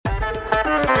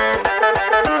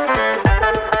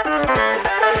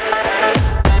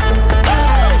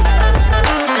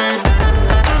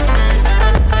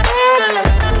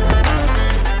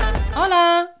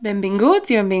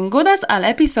Benvinguts y benvingudes al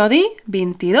episodi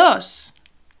 22.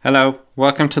 Hello,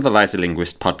 welcome to the Liza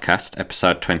Linguist podcast,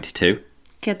 episode 22.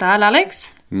 ¿Qué tal,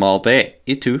 Alex? Molt bé,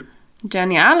 ¿y tú?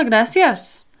 Genial,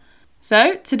 gracias.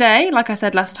 So, today, like I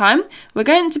said last time, we're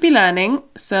going to be learning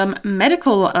some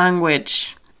medical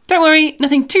language. Don't worry,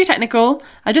 nothing too technical.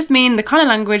 I just mean the kind of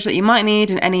language that you might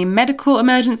need in any medical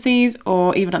emergencies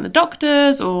or even at the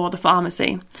doctor's or the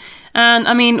pharmacy. And,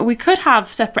 I mean, we could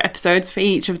have separate episodes for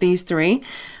each of these three,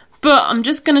 but I'm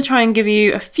just going to try and give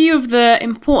you a few of the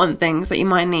important things that you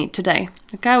might need today.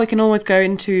 Okay, we can always go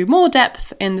into more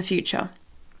depth in the future.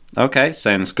 Okay,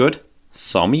 sounds good.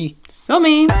 Somi.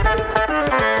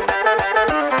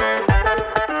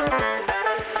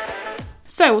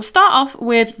 So we'll start off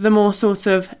with the more sort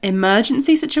of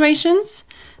emergency situations.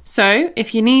 So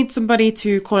if you need somebody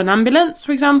to call an ambulance,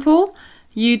 for example,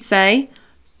 you'd say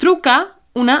truca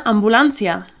una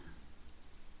ambulancia.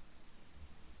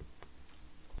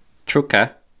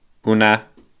 Truca una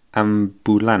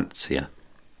ambulancia.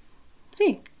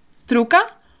 Sí,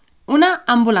 truca una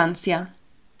ambulancia.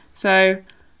 So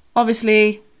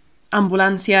obviously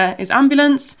ambulancia is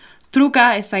ambulance,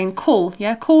 truca is saying call,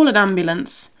 yeah, call an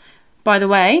ambulance. By the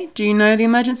way, do you know the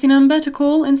emergency number to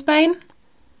call in Spain?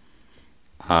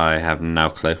 I have no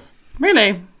clue.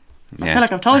 Really? Yeah. I feel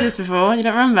like I've told you this before, you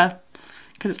don't remember.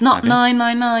 Because it's not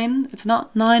 999, it's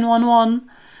not 911.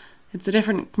 It's a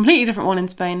completely different one in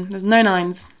Spain. There's no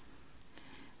nines.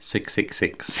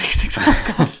 666.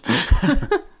 666, oh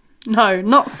God. No,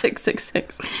 not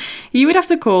 666. You would have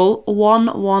to call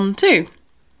 112.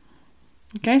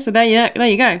 Okay, so there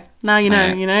you go. Now you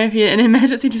know, if you're in an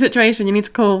emergency situation, you need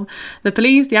to call the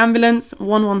police, the ambulance,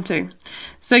 112.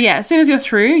 So yeah, as soon as you're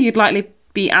through, you'd likely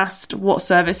be asked what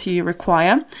service you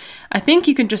require. I think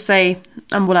you can just say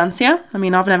ambulancia. I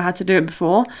mean, I've never had to do it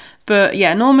before. But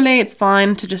yeah, normally it's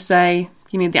fine to just say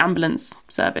you need the ambulance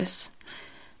service.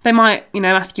 They might,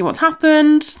 ask you what's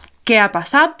happened. ¿Qué ha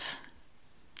pasado?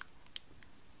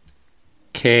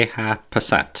 ¿Qué ha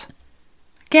pasado?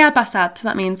 ¿Qué ha pasado?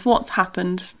 That means what's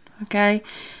happened, okay?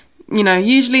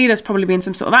 Usually there's probably been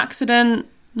some sort of accident,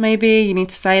 maybe. You need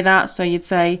to say that. So you'd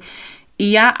say,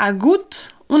 hi ha hagut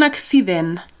un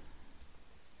accident.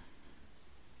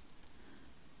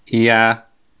 Hi ha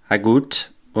hagut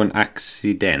un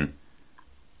accident.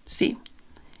 Sí.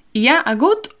 Hi ha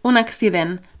hagut un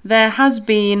accident. There has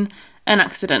been an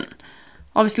accident.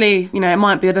 Obviously, it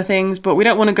might be other things, but we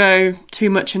don't want to go too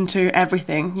much into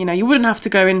everything. You wouldn't have to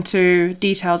go into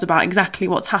details about exactly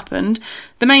what's happened.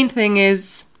 The main thing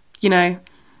is,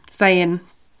 saying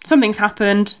something's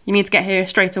happened, you need to get here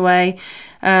straight away.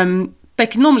 They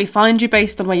can normally find you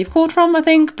based on where you've called from, I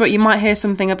think, but you might hear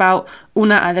something about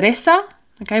una adresa,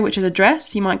 okay, which is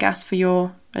address. You might guess for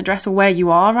your address or where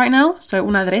you are right now. So,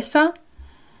 una adresa.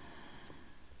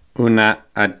 Una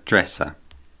adresa.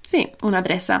 Sí, una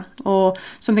adresa. Or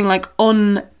something like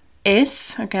on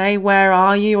es, okay, where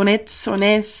are you? On it's, on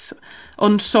es,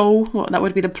 on so, that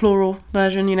would be the plural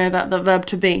version, that the verb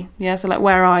to be. Yeah, so like,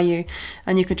 where are you?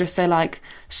 And you could just say like,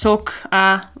 soc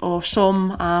a, or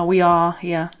som a, we are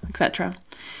here, etc.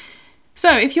 So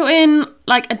if you're in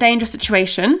like a dangerous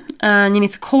situation and you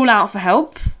need to call out for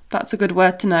help, that's a good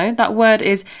word to know. That word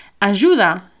is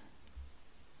ayuda.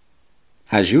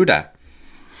 Ayuda.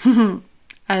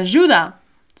 Ayuda.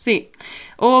 Sí.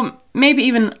 Or maybe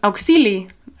even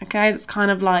auxili, okay? That's kind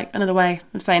of like another way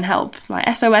of saying help, like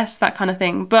SOS, that kind of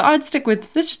thing. But I'd stick with,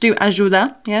 let's just do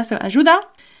ayuda, yeah? So ayuda.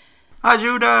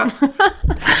 Ayuda!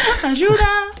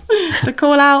 Ayuda! To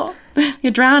call out,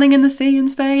 you're drowning in the sea in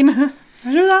Spain.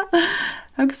 Ayuda!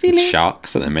 Auxili.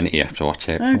 Sharks at the minute, you have to watch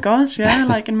out. Oh gosh, yeah,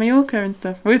 like in Mallorca and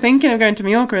stuff. We were thinking of going to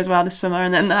Mallorca as well this summer,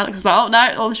 and then Alex was like, oh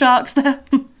no, all the sharks there.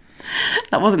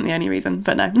 That wasn't the only reason,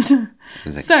 but no. It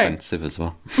was expensive as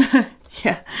well.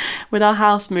 Yeah, with our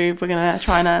house move, we're going to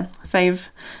try and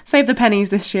save the pennies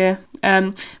this year.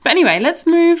 But anyway, let's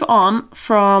move on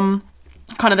from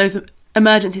kind of those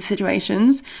emergency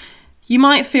situations. You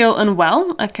might feel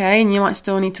unwell, okay, and you might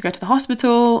still need to go to the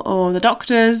hospital or the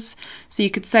doctors. So you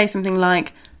could say something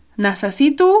like,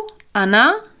 necesito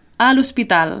anar al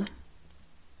hospital.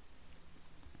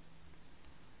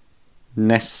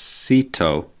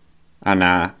 Necesito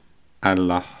anar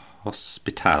al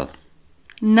hospital.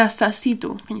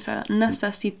 Necesito. Can you say that?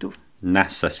 Necesito.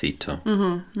 Necesito.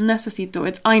 Mm-hmm. Necesito.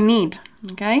 It's I need.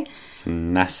 Okay? So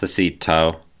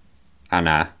necesito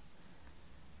anar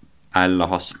al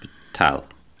hospital.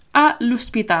 Al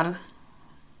hospital.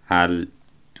 Al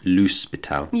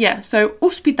hospital. Yeah, so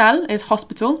hospital is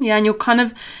hospital. Yeah, and you're kind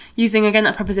of using again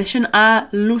that preposition al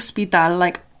hospital,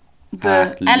 like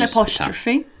the L l'hospital.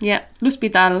 apostrophe. Yeah,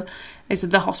 l'hospital is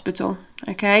the hospital.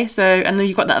 Okay, so, and then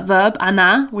you've got that verb,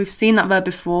 anar. We've seen that verb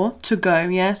before, to go,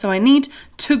 yeah? So I need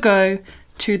to go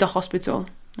to the hospital,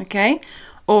 okay?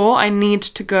 Or I need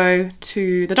to go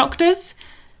to the doctors.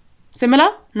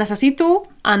 Similar, necesito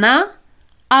anar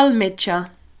al metge.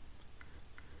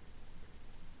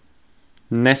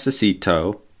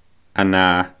 Necesito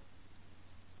anar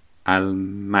al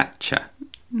metge.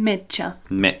 Metge.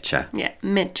 Metge. Yeah,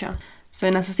 metge. So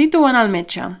necesito anar al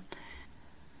metge.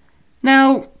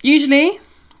 Now, usually,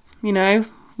 you know,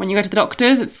 when you go to the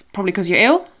doctors, it's probably because you're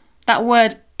ill. That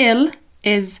word ill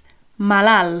is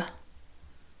malal.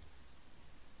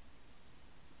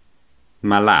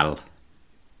 Malal.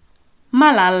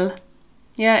 Malal.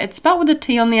 Yeah, it's spelled with a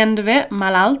T on the end of it,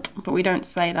 malalt, but we don't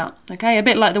say that, okay? A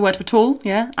bit like the word for tall,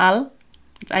 yeah, al.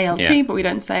 It's A-L-T, Yeah. but we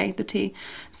don't say the T.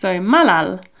 So,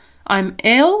 malal. I'm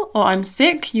ill or I'm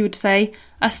sick, you would say,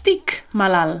 estic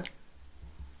malal.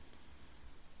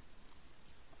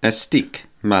 Estic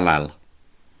malal.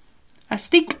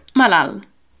 Estic malal.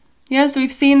 Yeah, so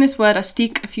we've seen this word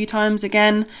estic a few times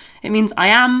again. It means I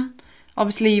am.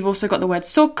 Obviously, you've also got the word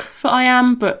suc for I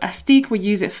am, but estic, we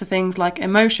use it for things like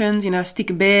emotions, you know,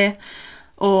 estic bé,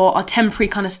 or our temporary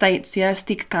kind of states, yeah,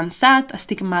 estic cansat,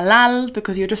 estic malal,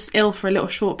 because you're just ill for a little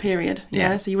short period,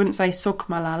 yeah? So you wouldn't say suc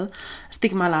malal,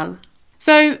 estic malal.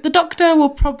 So the doctor will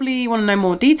probably want to know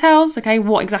more details, okay,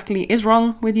 what exactly is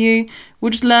wrong with you.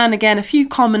 We'll just learn, again, a few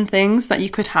common things that you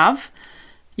could have.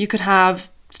 You could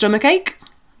have stomachache,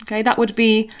 okay, that would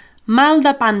be mal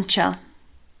de panxa.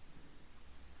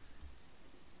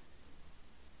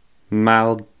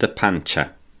 Mal de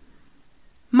pancha.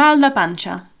 Mal de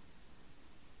panxa.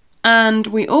 And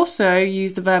we also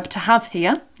use the verb to have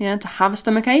here, yeah, to have a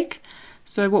stomachache.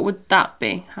 So what would that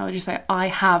be? How would you say, I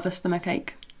have a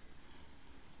stomachache?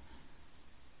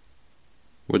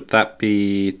 Would that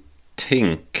be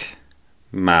tink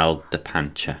mal de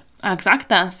pancha?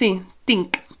 Exacta, sí,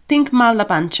 think mal de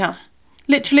panxa.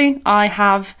 Literally, I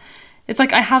have, it's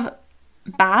like I have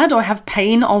bad or I have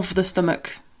pain of the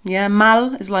stomach. Yeah,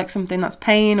 mal is like something that's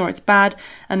pain or it's bad,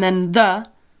 and then the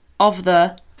of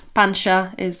the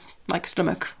pancha is like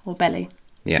stomach or belly.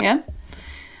 Yeah.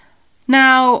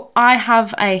 Now, I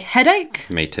have a headache.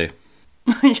 Me too.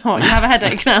 You have a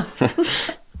headache now.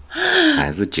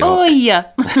 That's the joke. Oh,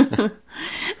 yeah.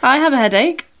 I have a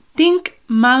headache. Tinc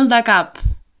mal de cap.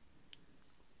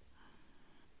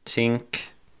 Tink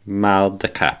mal de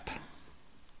cap.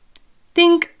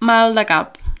 Tinc mal de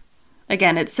cap.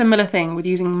 Again, it's similar thing with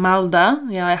using mal de.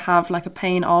 Yeah, I have like a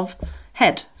pain of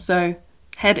head. So,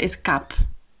 head is cap.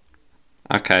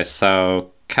 Okay,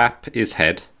 so cap is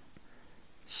head.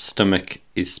 Stomach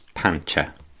is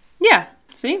pancha. Yeah,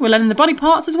 see, we're learning the body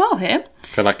parts as well here. I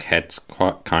feel like head's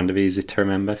quite kind of easy to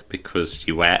remember because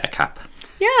you wear a cap.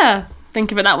 Yeah,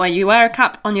 think of it that way. You wear a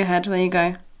cap on your head. There you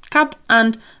go. Cap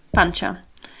and pancha.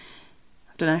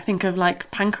 I don't know, think of like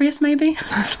pancreas maybe.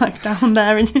 It's like down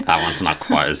there. And That one's not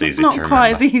quite as easy not to remember.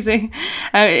 quite as easy.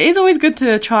 It is always good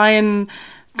to try and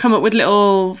come up with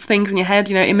little things in your head,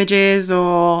 you know, images,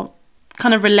 or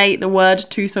kind of relate the word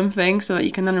to something so that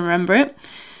you can then remember it.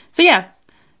 So yeah,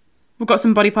 we've got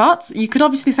some body parts. You could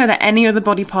obviously say that any other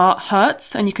body part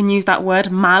hurts, and you can use that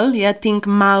word mal, yeah, think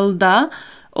mal da.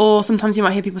 Or sometimes you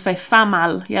might hear people say fa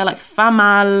mal, yeah, like fa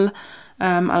mal,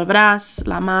 al braç,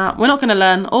 la mà. We're not going to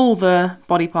learn all the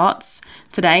body parts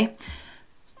today.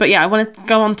 But yeah, I want to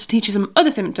go on to teach you some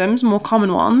other symptoms, more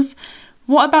common ones.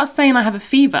 What about saying I have a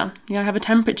fever? Yeah, I have a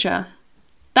temperature.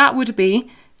 That would be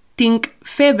tinc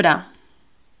febre.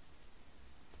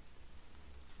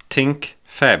 Tink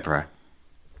febre.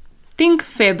 Tinc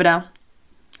febre.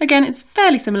 Again, it's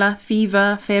fairly similar.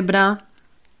 Fever, febre.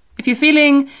 If you're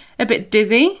feeling a bit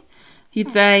dizzy,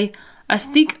 you'd say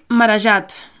estic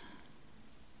marejat.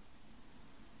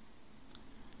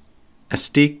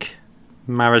 Estic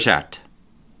marejat.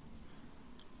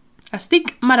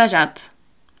 Estic marejat.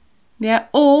 Yeah,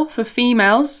 or for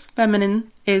females,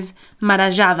 feminine is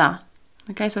marejada.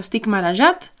 Okay, so estic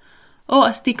marejat or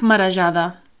estic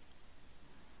marejada.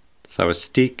 So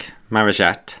estic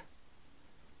marejat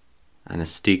and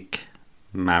estic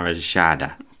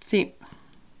marejada. Sí.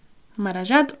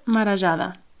 Marejat,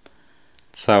 marejada.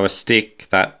 So estic,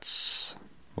 that's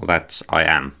I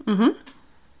am. Mm-hmm.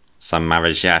 So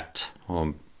marejat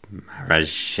or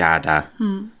marejada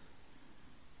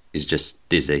is just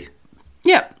dizzy.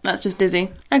 Yep, that's just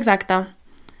dizzy. Exacta.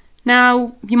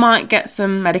 Now, you might get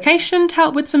some medication to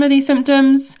help with some of these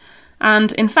symptoms.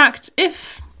 And in fact,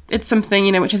 if it's something,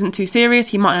 you know, which isn't too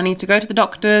serious, you might not need to go to the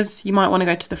doctors. You might want to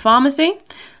go to the pharmacy,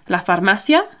 la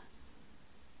farmacia.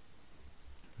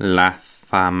 La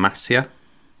farmacia.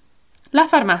 La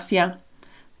farmacia.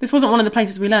 This wasn't one of the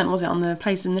places we learnt, was it, on the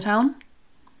place in the town?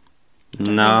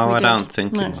 No, I don't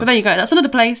think it was. So there you go. That's another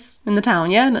place in the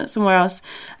town, yeah? No, somewhere else.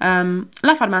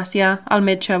 La farmacia, al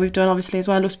metge we've done obviously as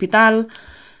well, l'hospital.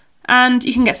 And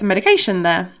you can get some medication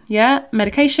there, yeah?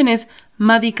 Medication is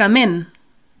medicament.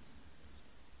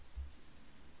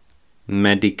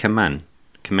 Medicament.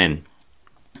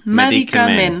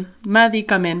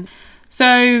 Medicament.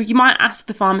 So you might ask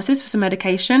the pharmacist for some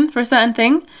medication for a certain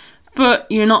thing, but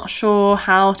you're not sure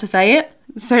how to say it.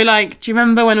 So, like, do you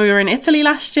remember when we were in Italy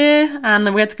last year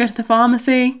and we had to go to the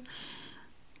pharmacy?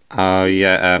 Oh,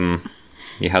 yeah.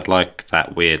 You had, like,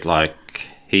 that weird, like,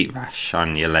 heat rash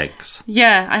on your legs.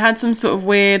 Yeah, I had some sort of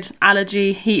weird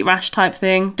allergy, heat rash type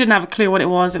thing. Didn't have a clue what it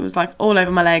was. It was, like, all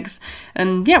over my legs.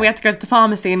 And, yeah, we had to go to the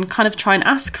pharmacy and kind of try and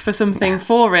ask for something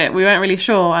for it. We weren't really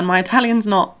sure, and my Italian's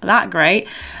not that great.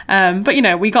 But, you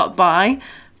know, we got by.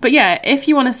 But, yeah, if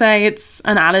you want to say it's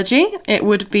an allergy, it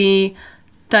would be...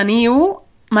 Teniu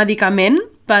medicament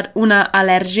per una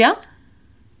al·lèrgia.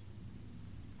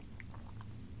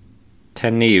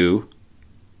 Teniu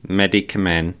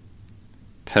medicament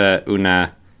per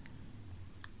una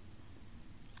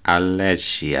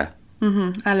al·lèrgia.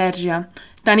 Al·lèrgia.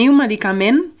 Teniu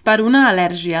medicament per una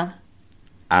al·lèrgia.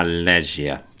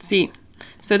 Al·lèrgia. Sí.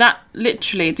 So that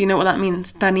literally, do you know what that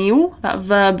means? Teniu, that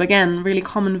verb again, really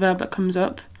common verb that comes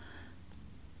up.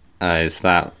 Is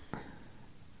that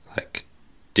like...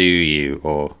 Do you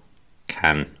or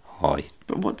can I?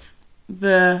 But what's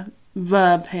the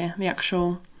verb here? The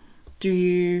actual... Do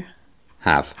you...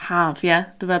 Have. Have, yeah.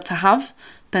 The verb to have.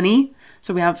 Tenir.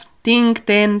 So we have tinc,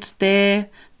 tens, te,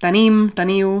 tenim,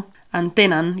 teniu, and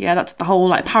tenen. Yeah, that's the whole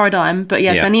like paradigm. But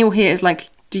yeah, teniu here is like,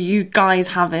 do you guys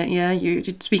have it? Yeah, you're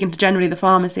speaking to generally the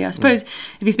pharmacy. I suppose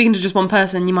if you're speaking to just one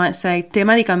person, you might say te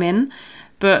medicament,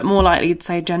 but more likely you'd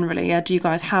say generally, yeah, do you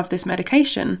guys have this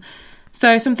medication?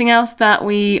 So something else that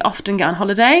we often get on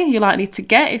holiday, you're likely to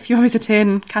get if you're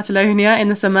visiting Catalonia in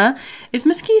the summer, is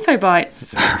mosquito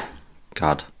bites.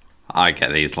 God, I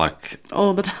get these like...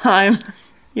 all the time.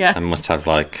 Yeah. I must have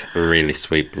like really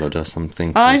sweet blood or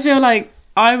something. I feel like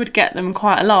I would get them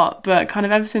quite a lot, but kind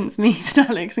of ever since meeting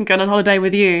Alex and going on holiday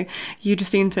with you, you just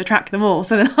seem to attract them all,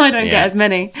 so then I don't get as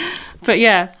many. But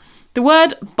yeah, the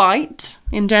word bite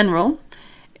in general,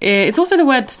 it's also the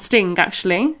word sting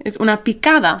actually, is una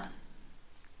picada.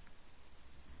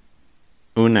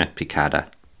 Una picada.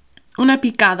 Una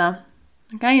picada.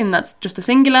 Okay, and that's just a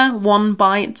singular, one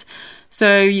bite.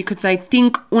 So you could say,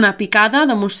 tinc una picada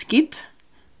de mosquit.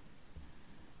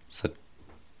 So,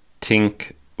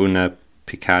 tinc una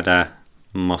picada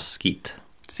mosquit.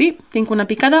 Sí, tinc una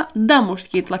picada de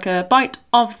mosquit, like a bite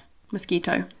of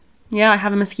mosquito. Yeah, I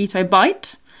have a mosquito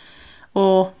bite.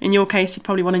 Or, in your case, you'd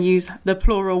probably want to use the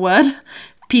plural word.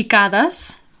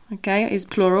 Picadas, okay, is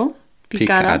plural.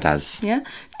 Picadas. Yeah.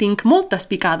 Tinc moltes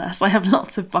picadas. I have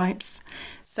lots of bites.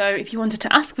 So if you wanted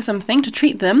to ask for something to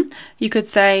treat them, you could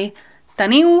say,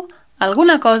 teniu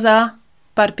alguna cosa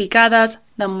per picades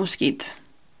de mosquit.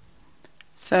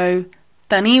 So,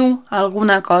 teniu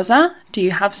alguna cosa, do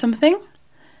you have something?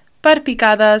 Per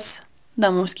picades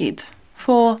de mosquit,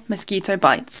 for mosquito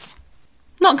bites.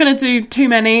 Not going to do too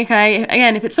many, okay?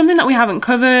 Again, if it's something that we haven't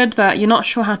covered, that you're not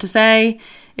sure how to say,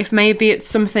 if maybe it's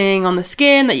something on the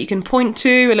skin that you can point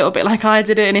to, a little bit like I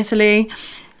did it in Italy,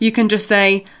 you can just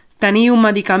say, teniu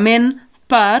medicament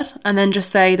per, and then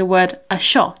just say the word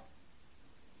això.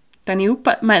 Teniu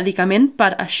medicament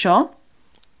per això.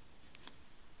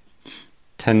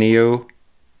 Teniu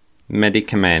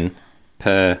medicament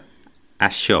per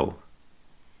això.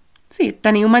 Sí,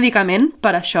 teniu medicament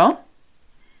per això.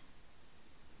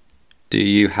 Do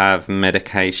you have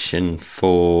medication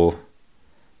for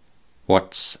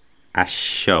what's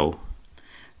això?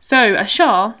 So,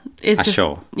 això is just...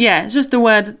 Això. Yeah, it's just the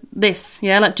word this,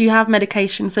 yeah? Like, do you have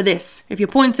medication for this? If you're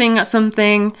pointing at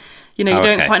something, you know, you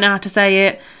don't quite know how to say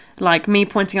it, like me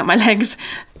pointing at my legs,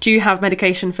 do you have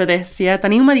medication for this? Yeah,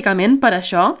 teniu medicament per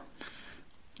això.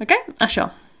 Okay,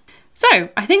 això. So,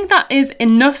 I think that is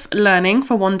enough learning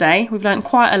for one day. We've learned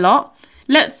quite a lot.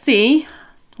 Let's see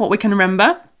what we can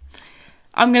remember.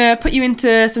 I'm going to put you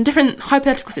into some different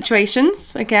hypothetical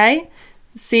situations, okay?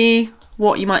 See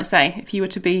what you might say if you were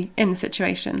to be in the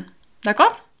situation.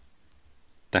 D'accord?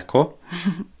 D'accord.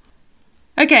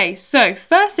 Okay, so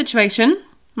first situation.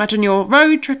 Imagine you're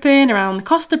road tripping around the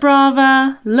Costa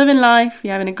Brava, loving life,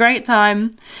 you're having a great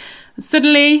time. And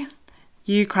suddenly,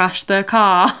 you crash the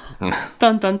car.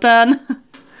 Dun, dun, dun.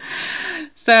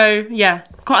 So, yeah,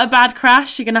 quite a bad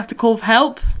crash. You're going to have to call for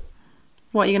help.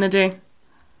 What are you going to do?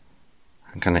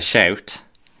 I'm going to shout,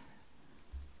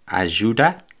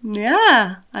 ajuda.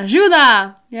 Yeah.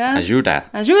 Ajuda. Yeah.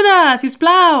 Ajuda. Ajuda,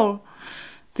 sisplau.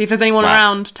 See if there's anyone Wow.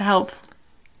 around to help.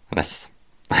 Unless,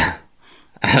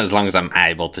 as long as I'm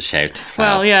able to shout. for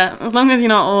Well, help. yeah, as long as you're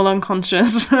not all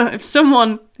unconscious. If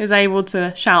someone is able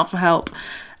to shout for help.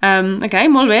 Okay,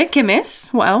 molt bé. Què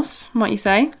més? What else might you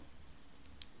say?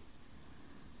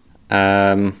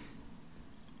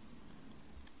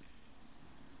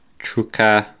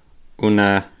 Truca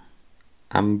una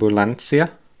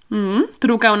ambulancia.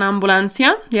 Truca una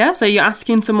ambulancia. Yeah, so you're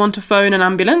asking someone to phone an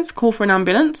ambulance, call for an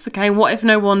ambulance. Okay, what if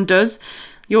no one does?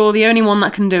 You're the only one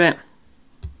that can do it.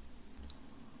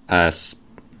 Well,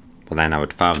 then I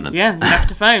would phone them. Yeah, you have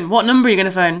to phone. What number are you going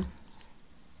to phone?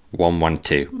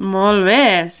 112. Molt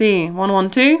bé, sí.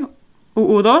 112,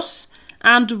 112.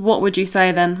 And what would you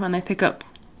say then when they pick up?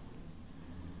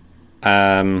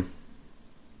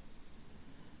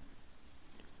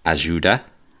 Ajuda.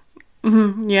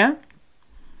 Yeah.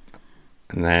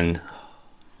 And then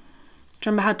Do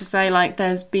you remember how to say, like,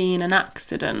 there's been an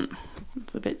accident?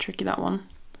 It's a bit tricky, that one.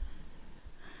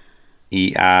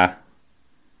 hi ha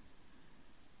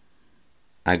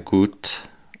hagut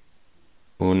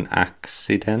un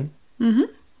accident.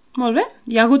 Molt bé.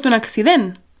 Hi ha hagut un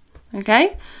accident.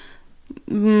 Okay?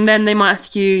 Then they might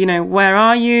ask you, where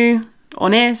are you?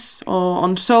 On is or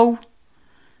on so.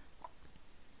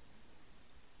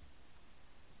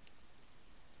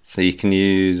 So you can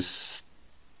use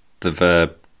the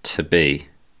verb to be.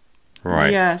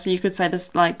 Right. Yeah, so you could say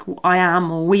this like, I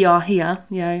am or we are here.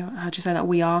 Yeah, how do you say that?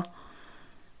 We are.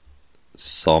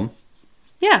 Som.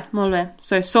 Yeah, molt bé.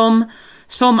 So some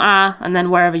are, and then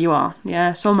wherever you are.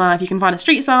 Yeah, some are, if you can find a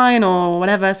street sign or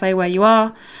whatever, say where you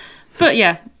are. But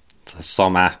yeah. So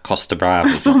som a Costa Brava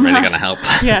is Som not really a- going to help.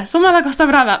 Yeah, some are la Costa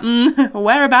Brava.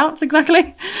 Whereabouts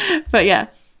exactly? But yeah.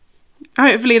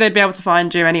 Hopefully they'd be able to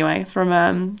find you anyway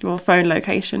from your phone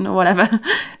location or whatever.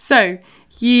 So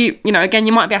you again,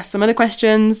 you might be asked some other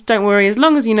questions. Don't worry, as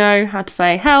long as you know how to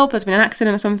say help, there's been an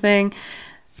accident or something,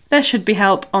 there should be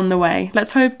help on the way.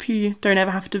 Let's hope you don't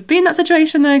ever have to be in that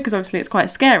situation though, because obviously it's quite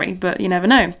scary, but you never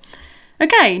know.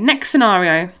 Okay, next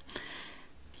scenario.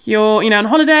 You're, on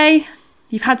holiday,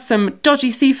 you've had some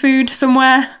dodgy seafood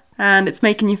somewhere, and it's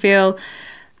making you feel a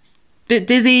bit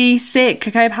dizzy, sick,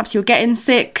 okay, perhaps you're getting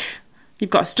sick, you've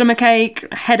got a stomachache,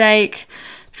 a headache,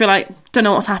 you feel like, don't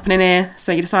know what's happening here,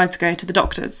 so you decide to go to the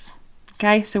doctors.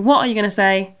 Okay, so what are you going to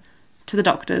say to the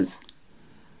doctors?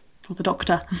 Or the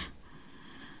doctor?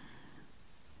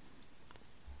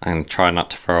 I'm going to try not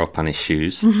to throw up on his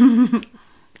shoes.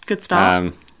 Good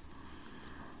start.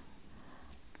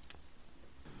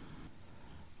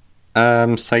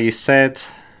 So you said,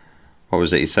 what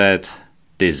was it you said?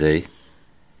 Dizzy.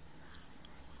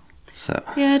 So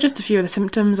Yeah, just a few of the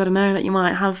symptoms, I don't know, that you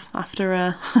might have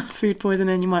after food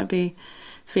poisoning. You might be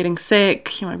feeling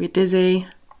sick, you might be dizzy.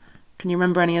 Can you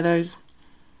remember any of those?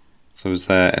 was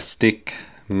there estic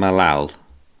malal?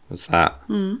 Was that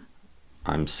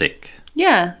I'm sick?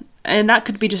 Yeah, and that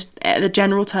could be just the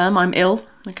general term, I'm ill.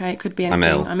 Okay, it could be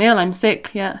anything. I'm ill. I'm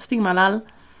sick, yeah. Estic malal.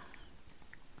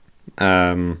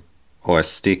 Or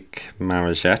estic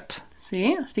marajat?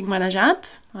 Sí, estic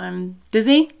marejat. I'm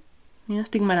dizzy. Yeah,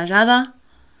 estic marejada.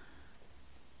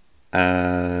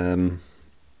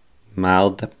 Mal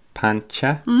de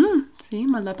pancha? Sí,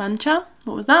 mal de pancha.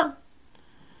 What was that?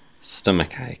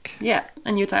 Stomachache. Yeah,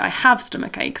 and you'd say, I have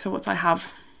stomachache. So what's I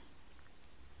have?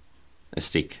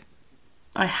 Estic.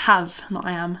 I have, not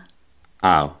I am.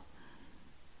 Oh.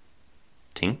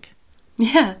 Tink?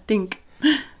 Yeah, think.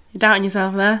 You're doubting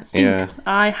yourself there. Think. Yeah.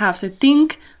 I have. So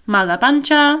think, mal de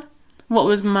pancha. What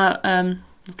was I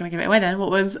was going to give it away then. What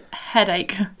was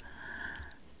headache?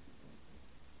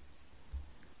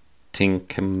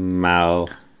 Tink mal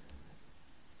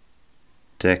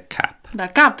de cap. The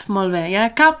cap, molt bé, yeah?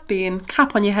 Cap being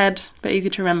cap on your head, but easy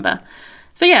to remember.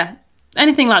 So yeah,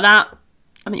 anything like that.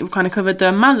 I think we've kind of covered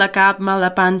the mal de cap, mal de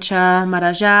pancha,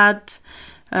 marejat.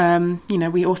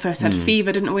 We also said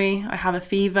fever, didn't we? I have a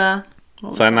fever. What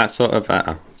was So in that sort of...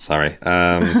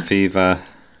 fever...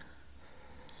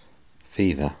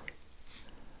 Fever.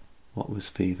 What was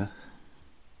fever?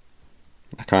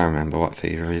 I can't remember what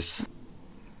fever is.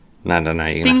 No. You're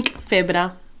gonna Think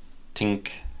febra. Tink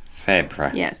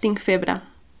febra. Yeah, think febra.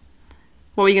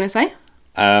 What were you going to say?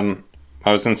 I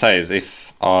was going to say is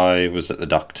if I was at the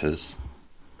doctor's,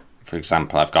 for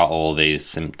example, I've got all these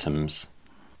symptoms.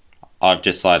 I've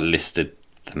just listed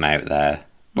them out there,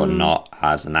 but not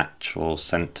as an actual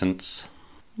sentence.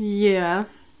 Yeah.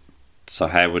 So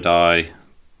how would I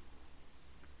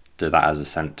do that as a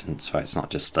sentence where it's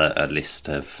not just a list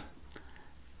of...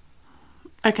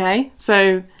 Okay,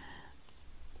 so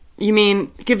You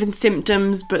mean giving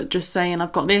symptoms, but just saying,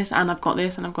 I've got this, and I've got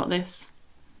this, and I've got this?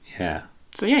 Yeah.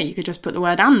 So yeah, you could just put the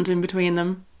word and in between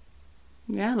them.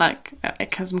 Yeah, like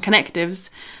it has some connectives.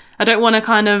 I don't want to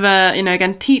kind of,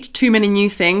 again, teach too many new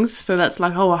things. So that's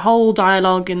like, a whole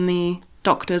dialogue in the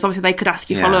doctors. Obviously, they could ask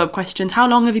you follow-up questions. How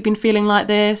long have you been feeling like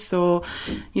this? Or,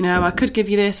 I could give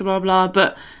you this, or blah, blah.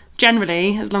 But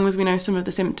generally, as long as we know some of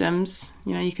the symptoms,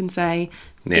 you can say,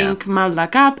 tinc mal de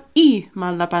cap I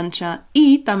mal de panxa.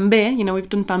 I també, we've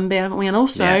done també, haven't we? And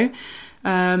also,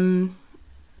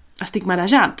 estic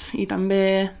marejat. I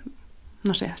també,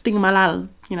 no sé, estic malalt,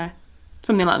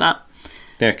 something like that.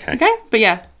 Okay. Okay, but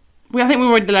yeah, I think we've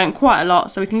already learned quite a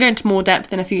lot, so we can go into more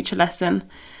depth in a future lesson.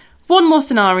 One more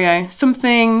scenario,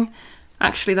 something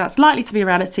actually that's likely to be a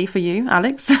reality for you,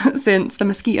 Alex, since the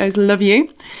mosquitoes love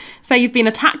you. Say you've been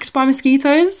attacked by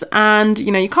mosquitoes and,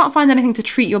 you can't find anything to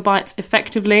treat your bites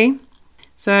effectively.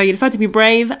 So you decide to be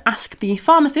brave, ask the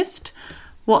pharmacist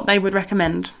what they would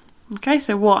recommend. Okay,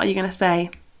 so what are you going to say?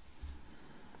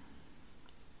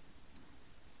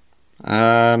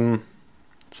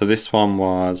 So this one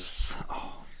was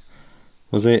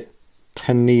it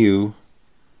teniu?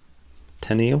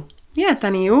 Teniu? Yeah,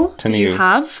 teniu. Do you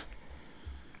have?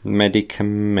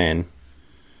 Medicament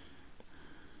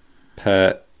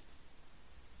per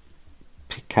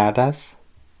picadas?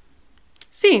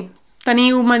 Sí,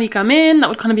 teniu medicament. That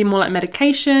would kind of be more like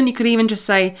medication. You could even just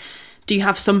say, do you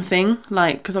have something?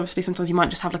 Like, because obviously sometimes you might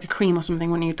just have like a cream or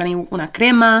something when you teniu una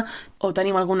crema or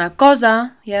teniu alguna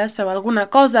cosa. Yeah, so alguna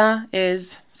cosa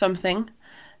is something.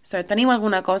 So teniu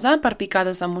alguna cosa per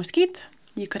picades de mosquit?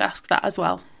 You could ask that as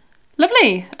well.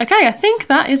 Lovely. Okay, I think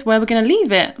that is where we're going to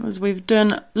leave it, as we've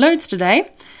done loads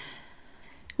today.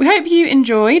 We hope you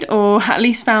enjoyed, or at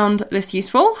least found this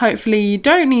useful. Hopefully you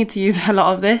don't need to use a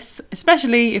lot of this,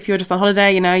 especially if you're just on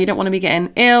holiday, you don't want to be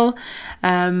getting ill.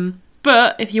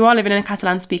 But if you are living in a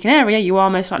Catalan-speaking area, you are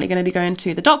most likely going to be going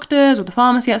to the doctors or the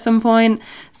pharmacy at some point,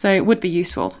 so it would be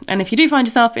useful. And if you do find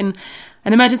yourself in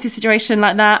an emergency situation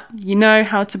like that, you know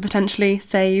how to potentially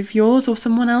save yours or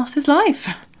someone else's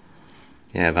life.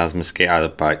 Yeah, those mosquito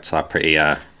bites are pretty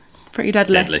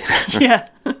deadly. Yeah,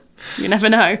 you never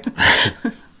know.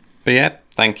 But yeah,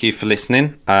 thank you for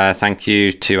listening. Thank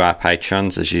you to our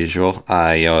patrons as usual.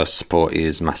 Your support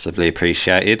is massively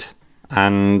appreciated.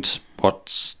 And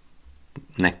what's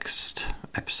next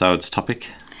episode's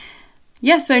topic?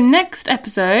 Yeah, so next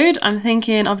episode, I'm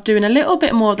thinking of doing a little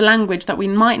bit more of the language that we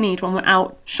might need when we're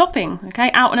out shopping, okay?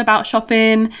 Out and about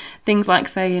shopping, things like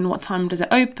saying what time does it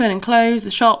open and close, the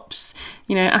shops,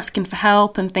 asking for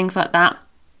help and things like that.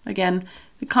 Again,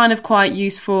 the kind of quite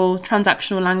useful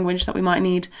transactional language that we might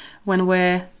need when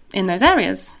we're in those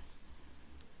areas.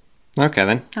 Okay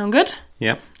then. Sound good?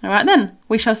 Yeah. All right then.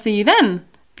 We shall see you then.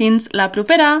 Fins la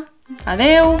propera.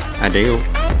 Adeu.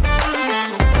 Adeu.